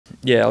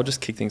Yeah, I'll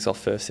just kick things off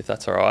first if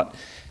that's all right.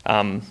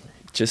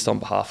 Just on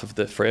behalf of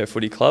the Freo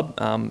Footy Club,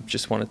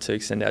 just wanted to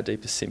extend our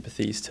deepest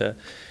sympathies to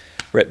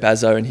Rhett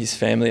Bazzo and his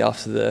family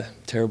after the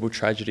terrible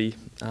tragedy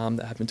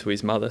that happened to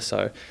his mother.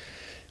 So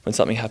when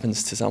something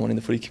happens to someone in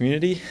the footy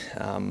community,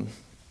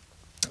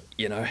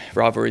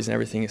 rivalries and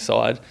everything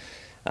aside,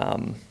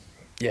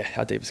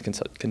 our deepest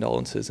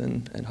condolences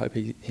and hope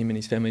him and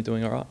his family are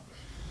doing all right.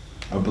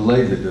 I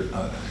believe that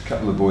a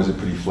couple of boys are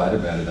pretty flat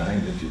about it, eh?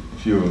 A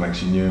few of them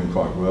actually knew him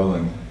quite well,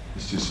 and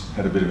it's just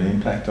had a bit of an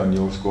impact on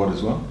your squad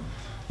as well.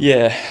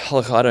 Yeah,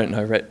 look, I don't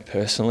know Rhett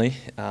personally.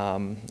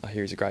 I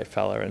hear he's a great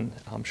fella, and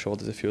I'm sure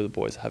there's a few of the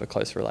boys that have a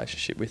close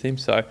relationship with him.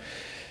 So,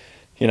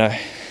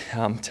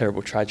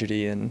 terrible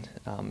tragedy, and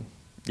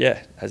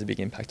has a big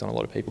impact on a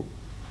lot of people.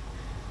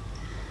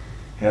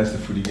 How's the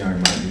footy going,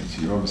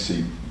 mate?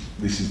 Obviously,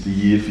 this is the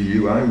year for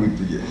you, eh?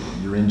 With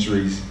your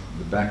injuries,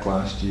 the back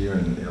last year,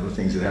 and the other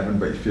things that happened,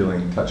 but you're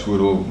feeling, touch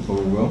wood, all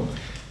well?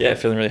 Yeah,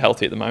 feeling really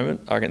healthy at the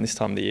moment. I reckon this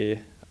time of the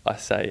year, I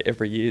say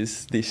every year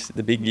is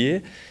the big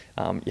year.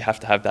 You have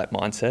to have that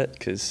mindset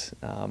because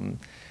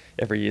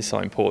every year is so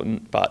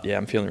important. But yeah,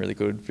 I'm feeling really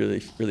good,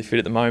 really fit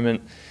at the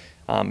moment.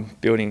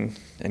 Building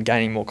and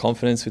gaining more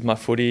confidence with my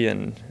footy,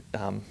 and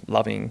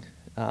loving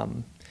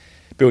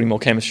building more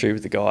chemistry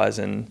with the guys,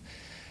 and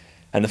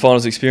the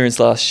finals experience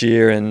last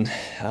year, and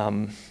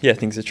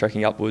things are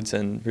tracking upwards,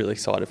 and really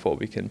excited for what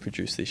we can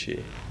produce this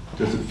year.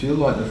 Does it feel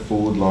like the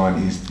forward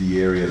line is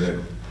the area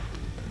that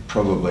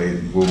probably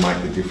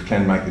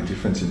can make the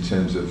difference in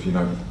terms of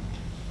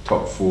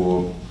top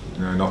four,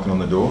 knocking on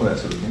the door, that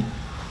sort of thing?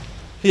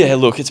 Yeah,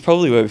 look, it's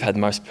probably where we've had the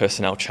most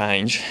personnel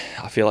change.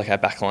 I feel like our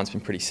backline's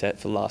been pretty set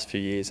for the last few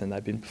years, and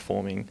they've been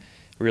performing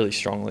really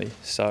strongly.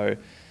 So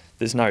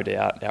there's no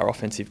doubt our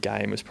offensive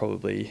game was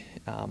probably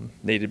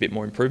needed a bit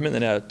more improvement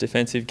than our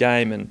defensive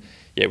game, and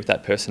with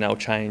that personnel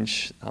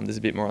change, there's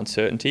a bit more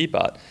uncertainty.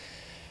 But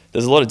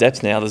there's a lot of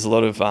depth now. There's a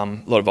lot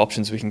of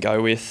options we can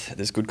go with.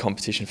 There's good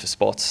competition for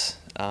spots,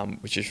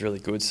 which is really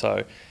good.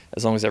 So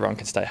as long as everyone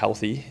can stay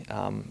healthy,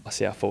 I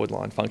see our forward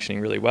line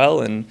functioning really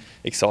well, and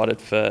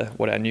excited for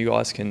what our new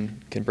guys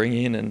can bring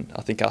in. And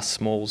I think our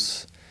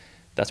smalls,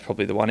 that's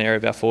probably the one area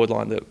of our forward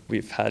line that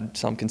we've had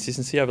some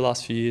consistency over the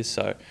last few years.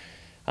 So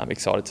I'm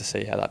excited to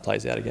see how that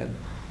plays out again.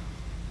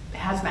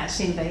 How's match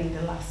sim been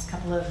the last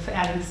couple of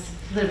outings?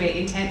 A little bit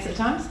intense at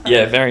times?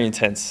 Yeah, very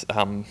intense.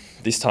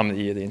 This time of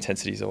the year, the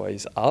intensity is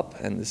always up,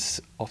 and there's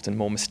often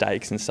more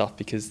mistakes and stuff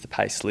because the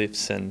pace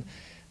lifts, and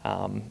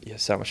you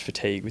have so much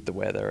fatigue with the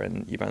weather,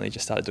 and you've only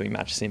just started doing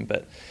match sim.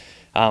 But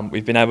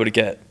we've been able to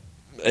get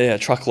a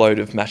truckload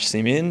of match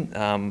sim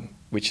in,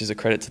 which is a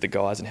credit to the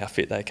guys and how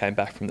fit they came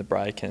back from the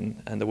break,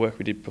 and the work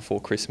we did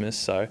before Christmas.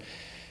 So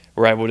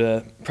we're able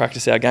to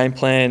practice our game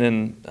plan,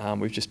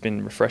 and we've just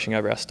been refreshing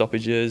over our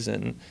stoppages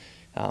and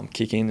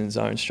kick-in and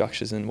zone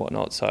structures and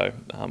whatnot. So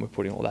we're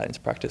putting all that into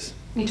practice.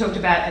 You talked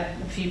about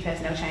a few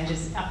personnel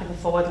changes up in the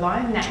forward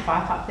line. Nat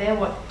Fife up there,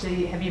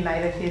 have you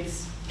made of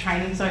his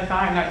training so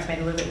far? I know it's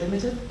been a little bit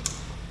limited.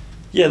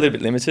 Yeah, a little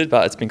bit limited,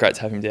 but it's been great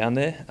to have him down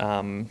there.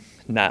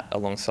 Nat,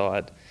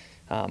 alongside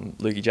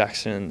Lukey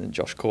Jackson and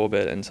Josh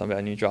Corbett and some of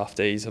our new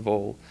draftees, have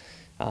all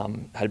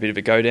had a bit of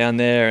a go down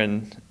there,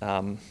 and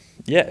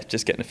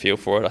just getting a feel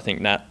for it. I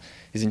think Nat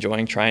is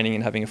enjoying training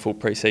and having a full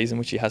pre-season,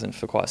 which he hasn't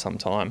for quite some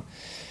time.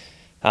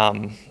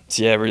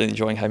 Really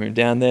enjoying having him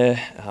down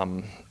there.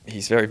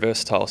 He's very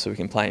versatile, so we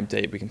can play him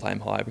deep, we can play him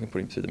high, we can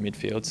put him through the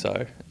midfield.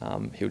 So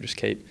he'll just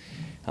keep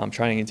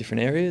training in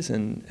different areas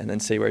and then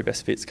see where he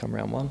best fits come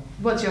round one.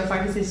 What's your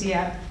focus this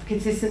year?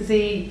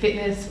 Consistency,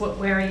 fitness.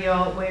 Where are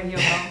your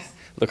goals?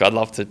 Look, I'd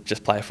love to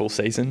just play a full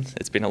season.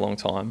 It's been a long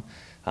time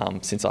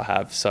since I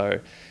have, so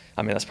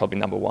that's probably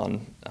number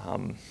one.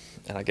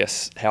 And I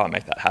guess how I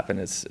make that happen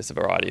is a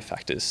variety of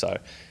factors. So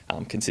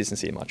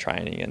consistency in my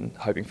training and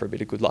hoping for a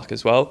bit of good luck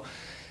as well.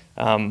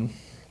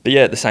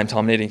 At the same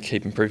time, needing to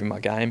keep improving my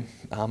game.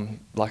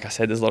 Like I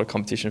said, there's a lot of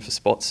competition for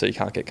spots, so you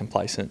can't get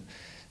complacent.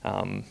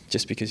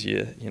 Just because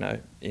you're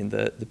in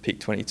the pick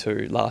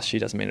 22 last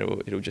year doesn't mean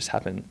it'll just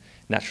happen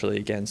naturally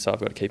again. So I've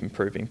got to keep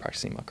improving,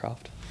 practicing my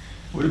craft.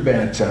 What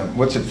about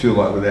what's it feel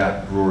like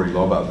without Rory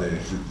Lobb up there?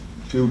 Does it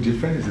feel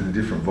different? Is it a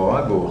different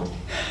vibe or?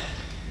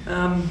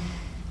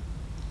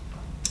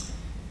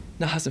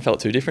 No, it hasn't felt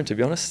too different, to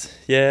be honest.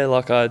 Yeah,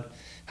 I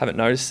haven't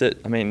noticed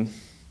it.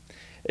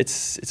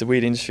 It's a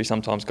weird industry.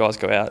 Sometimes guys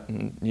go out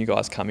and new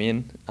guys come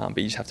in, but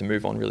you just have to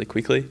move on really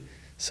quickly.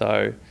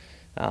 So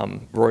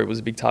Rory was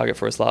a big target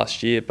for us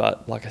last year,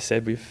 but like I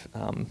said, we've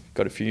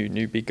got a few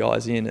new big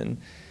guys in, and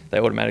they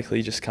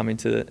automatically just come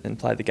into and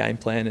play the game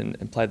plan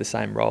and play the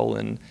same role,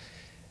 and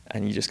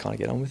you just kind of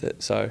get on with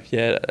it. So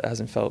yeah, it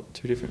hasn't felt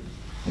too different.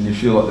 And you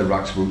feel like the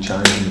rucks will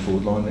change in the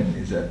forward line then?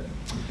 Is that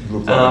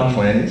look like the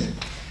plan is?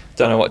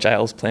 Don't know what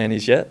JL's plan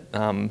is yet.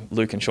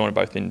 Luke and Sean have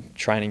both been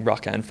training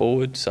ruck and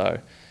forward, so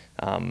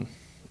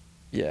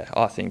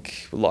I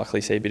think we'll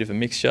likely see a bit of a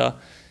mixture.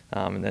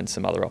 and then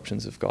some other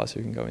options of guys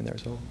who can go in there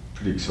as well.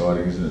 Pretty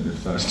exciting, isn't it?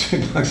 If those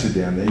two blokes are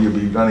down there, you'll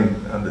be running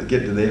to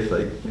get to their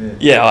feet.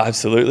 Yeah,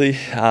 absolutely.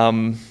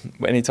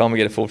 Anytime we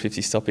get a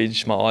 450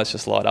 stoppage, my eyes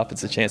just light up.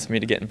 It's a chance for me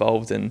to get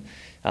involved and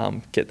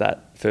get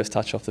that first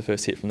touch off the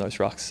first hit from those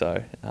rucks.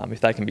 So if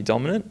they can be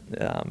dominant,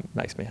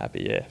 makes me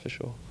happy, yeah, for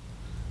sure.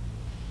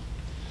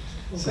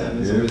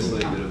 Sam, there's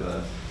obviously a bit of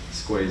a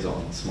squeeze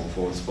on small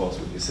forward spots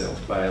with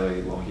yourself,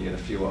 Bailey, Lockie and a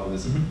few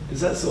others.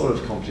 Does that sort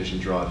of competition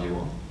drive you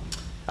on?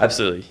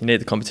 Absolutely. You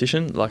need the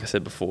competition. Like I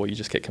said before, you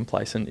just get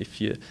complacent if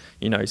you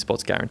know your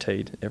spot's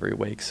guaranteed every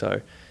week.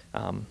 So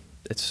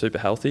it's super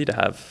healthy to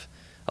have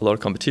a lot of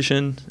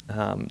competition.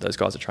 Those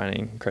guys are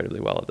training incredibly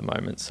well at the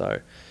moment. So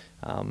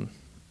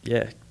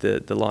yeah,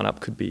 the lineup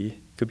could be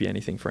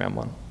anything for round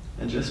one.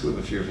 And just with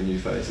a few of the new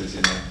faces,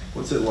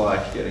 what's it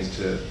like getting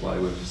to play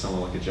with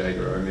someone like a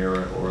Jager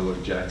O'Meara or a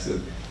Luke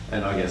Jackson,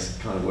 and I guess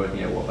kind of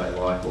working out what they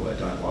like, what they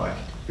don't like,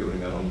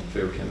 building that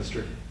on-field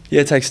chemistry?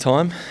 Yeah, it takes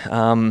time,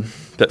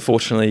 but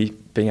fortunately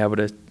being able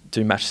to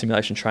do match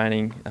simulation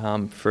training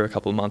for a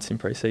couple of months in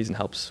pre-season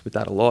helps with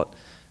that a lot.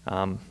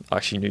 I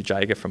actually knew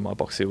Jager from my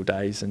Box Hill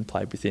days and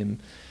played with him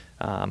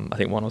I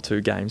think 1 or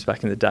 2 games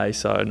back in the day,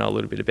 so I know a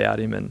little bit about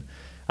him. And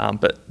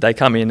but they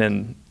come in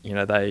and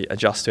they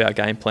adjust to our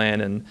game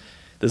plan, and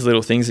there's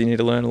little things you need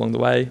to learn along the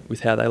way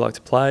with how they like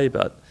to play.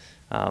 But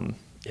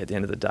at the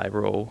end of the day,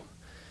 we're all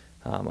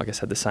I guess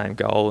had the same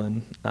goal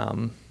and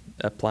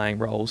are playing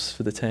roles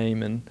for the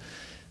team, and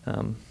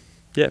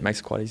yeah, it makes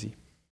it quite easy.